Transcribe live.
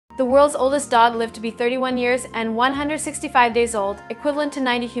The world's oldest dog lived to be 31 years and 165 days old, equivalent to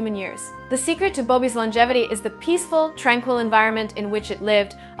 90 human years. The secret to Bobby's longevity is the peaceful, tranquil environment in which it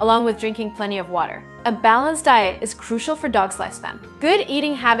lived, along with drinking plenty of water. A balanced diet is crucial for dogs' lifespan. Good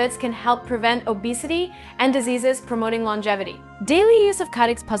eating habits can help prevent obesity and diseases, promoting longevity. Daily use of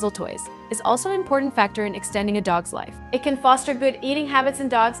KADTC puzzle toys is also an important factor in extending a dog's life. It can foster good eating habits in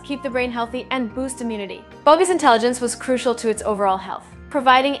dogs, keep the brain healthy, and boost immunity. Bobby's intelligence was crucial to its overall health.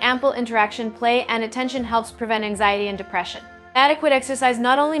 Providing ample interaction, play, and attention helps prevent anxiety and depression. Adequate exercise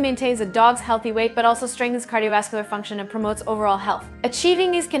not only maintains a dog's healthy weight but also strengthens cardiovascular function and promotes overall health.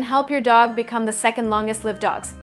 Achieving these can help your dog become the second longest lived dogs.